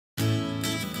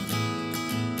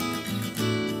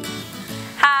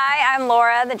I'm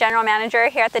Laura, the General Manager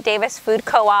here at the Davis Food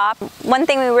Co-op. One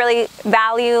thing we really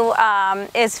value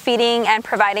is feeding and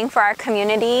providing for our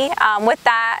community. With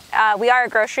that, we are a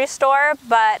grocery store,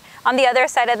 but on the other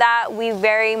side of that, we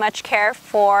very much care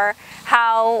for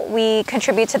how we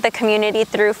contribute to the community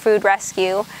through food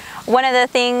rescue. One of the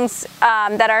things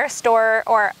that our store,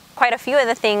 or quite a few of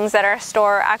the things that our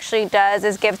store actually does,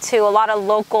 is give to a lot of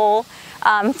local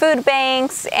food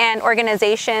banks and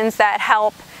organizations that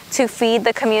help to feed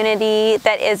the community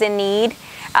that is in need.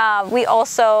 We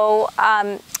also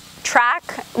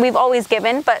track, we've always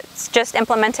given, but just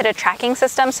implemented a tracking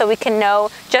system so we can know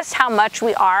just how much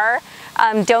we are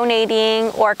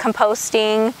donating or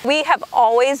composting. We have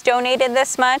always donated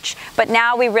this much, but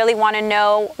now we really want to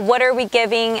know what are we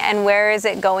giving and where is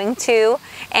it going to.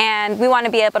 And we want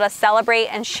to be able to celebrate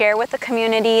and share with the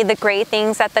community the great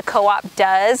things that the co-op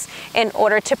does in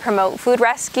order to promote food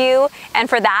rescue. And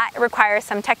for that, it requires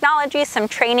some technology, some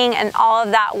training, and all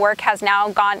of that work has now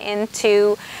gone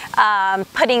into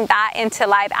putting that into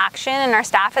live action. And our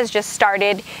staff has just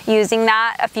started using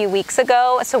that a few weeks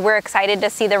ago. So we're excited to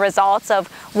see the results of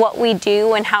what we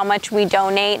do and how much we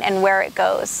donate and where it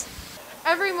goes.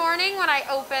 Every morning when I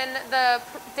open the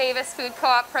Davis Food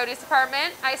Co-op produce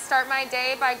department, I start my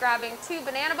day by grabbing 2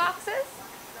 banana boxes.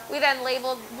 We then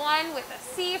labeled one with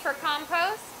a C for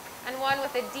compost and one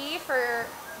with a D for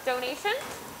donation.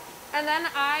 And then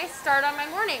I start on my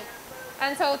morning.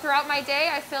 And so throughout my day,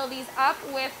 I fill these up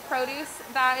with produce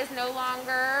that is no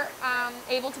longer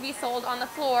able to be sold on the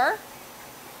floor.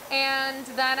 And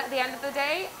then at the end of the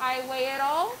day, I weigh it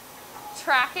all,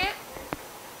 track it,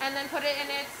 and then put it in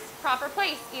its proper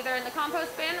place, either in the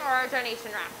compost bin or our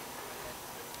donation rack.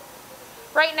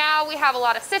 Right now we have a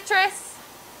lot of citrus,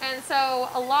 and so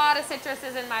a lot of citrus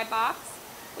is in my box.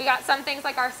 We got some things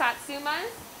like our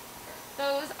satsumas.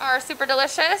 Those are super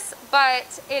delicious,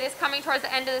 but it is coming towards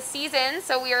the end of the season,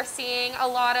 so we are seeing a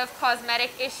lot of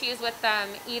cosmetic issues with them,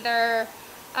 either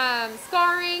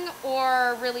scarring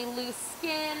or really loose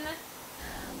skin.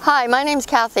 Hi, my name's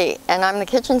Kathy, and I'm the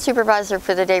kitchen supervisor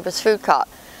for the Davis Food Co-op.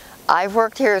 I've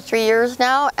worked here 3 years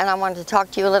now, and I wanted to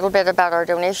talk to you a little bit about our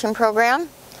donation program.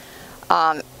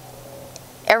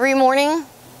 Every morning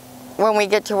when we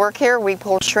get to work here, we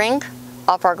pull shrink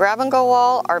off our grab-and-go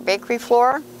wall, our bakery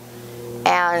floor,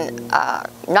 and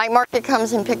Night Market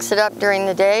comes and picks it up during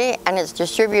the day, and it's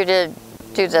distributed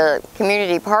to the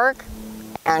community park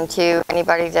and to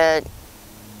anybody that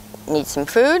needs some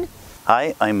food.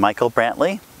 Hi, I'm Michael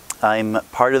Brantley. I'm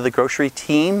part of the grocery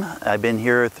team. I've been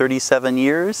here 37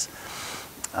 years.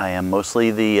 I am mostly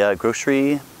the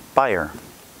grocery buyer.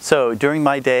 So during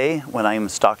my day when I'm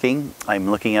stocking,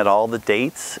 I'm looking at all the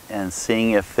dates and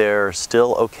seeing if they're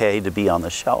still okay to be on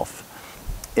the shelf.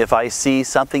 If I see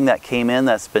something that came in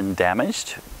that's been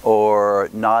damaged or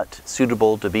not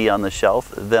suitable to be on the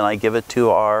shelf, then I give it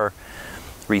to our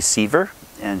receiver,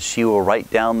 and she will write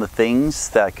down the things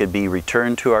that could be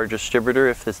returned to our distributor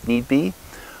if this need be,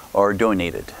 or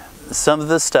donated. Some of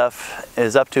this stuff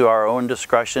is up to our own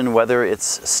discretion whether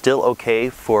it's still okay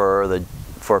for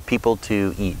people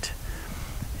to eat.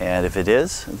 And if it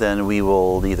is, then we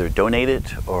will either donate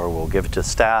it, or we'll give it to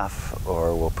staff,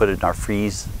 or we'll put it in our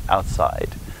freeze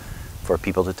outside for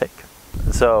people to take.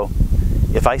 So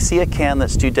if I see a can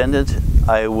that's too dented,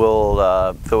 I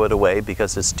will throw it away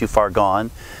because it's too far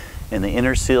gone. And the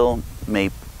inner seal may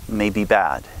be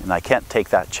bad, and I can't take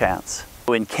that chance.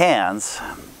 In cans,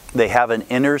 they have an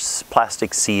inner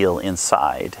plastic seal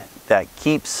inside that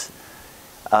keeps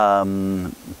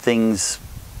things,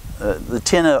 the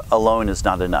tin alone is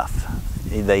not enough.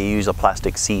 They use a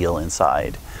plastic seal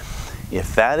inside.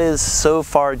 If that is so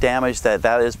far damaged that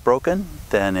that is broken,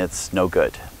 then it's no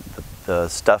good. The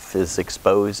stuff is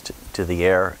exposed to the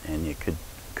air and it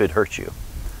could hurt you,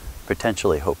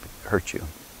 potentially hurt you.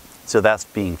 So that's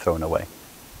being thrown away.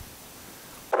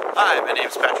 Hi, my name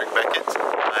is Patrick Beckett.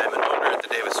 I'm an owner at the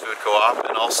Davis Food Co-op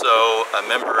and also a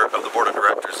member of the board of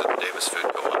directors of the Davis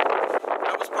Food Co-op.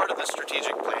 I was part of the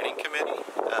strategic planning committee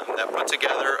that put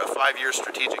together a 5-year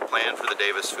strategic plan for the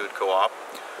Davis Food Co-op.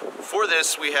 For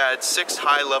this, we had 6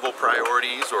 high-level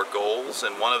priorities or goals,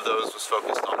 and one of those was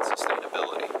focused on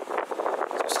sustainability.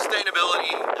 So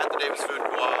sustainability at the Davis Food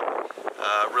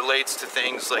Co-op relates to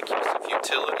things like use of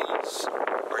utilities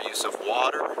or use of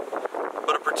water,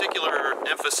 but a particular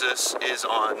emphasis is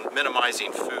on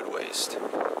minimizing food waste.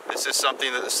 This is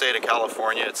something that the state of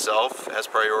California itself has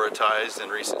prioritized in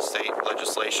recent state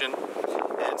legislation,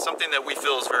 and something that we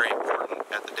feel is very important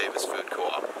at the Davis Food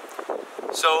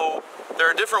Co-op. So there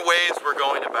are different ways we're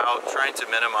going about trying to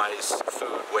minimize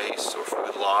food waste or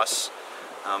food loss.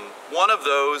 One of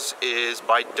those is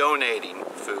by donating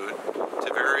food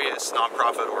to various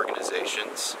nonprofit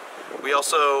organizations. We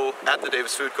also, at the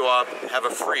Davis Food Co-op, have a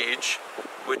fridge,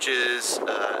 which is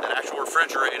an actual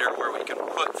refrigerator where we can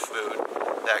put food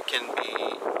that can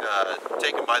be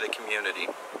taken by the community.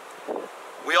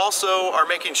 We also are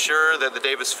making sure that the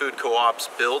Davis Food Co-op's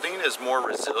building is more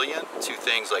resilient to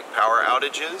things like power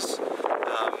outages,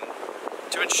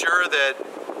 to ensure that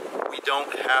we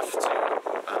don't have to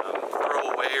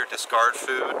throw away or discard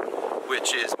food,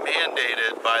 which is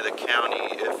mandated by the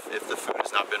county if the food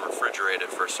has not been refrigerated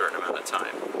for a certain amount of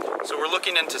time. So we're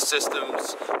looking into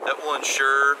systems that will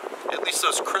ensure at least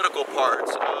those critical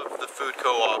parts of the food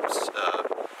co-op's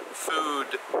food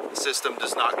system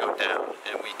does not go down,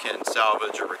 and we can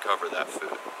salvage or recover that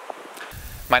food.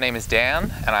 My name is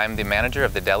Dan, and I'm the manager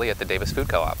of the deli at the Davis Food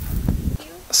Co-op.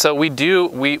 So we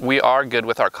are good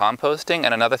with our composting,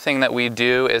 and another thing that we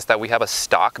do is that we have a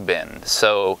stock bin.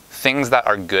 So things that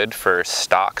are good for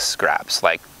stock scraps,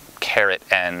 like carrot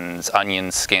ends,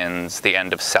 onion skins, the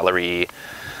end of celery,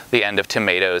 the end of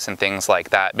tomatoes, and things like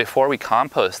that. Before we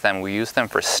compost them, we use them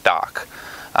for stock,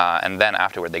 and then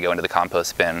afterward they go into the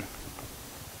compost bin.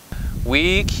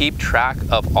 We keep track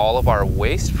of all of our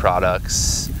waste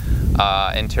products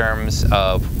in terms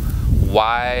of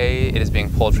why it is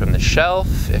being pulled from the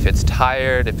shelf, if it's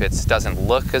tired, if it doesn't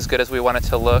look as good as we want it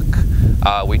to look.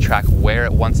 We track where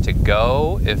it wants to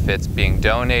go, if it's being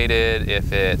donated,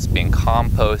 if it's being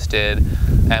composted,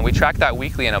 and we track that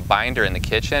weekly in a binder in the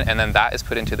kitchen, and then that is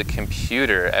put into the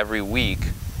computer every week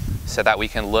so that we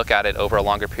can look at it over a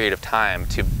longer period of time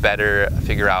to better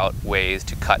figure out ways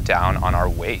to cut down on our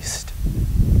waste.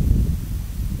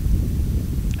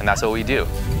 And that's what we do.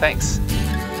 Thanks.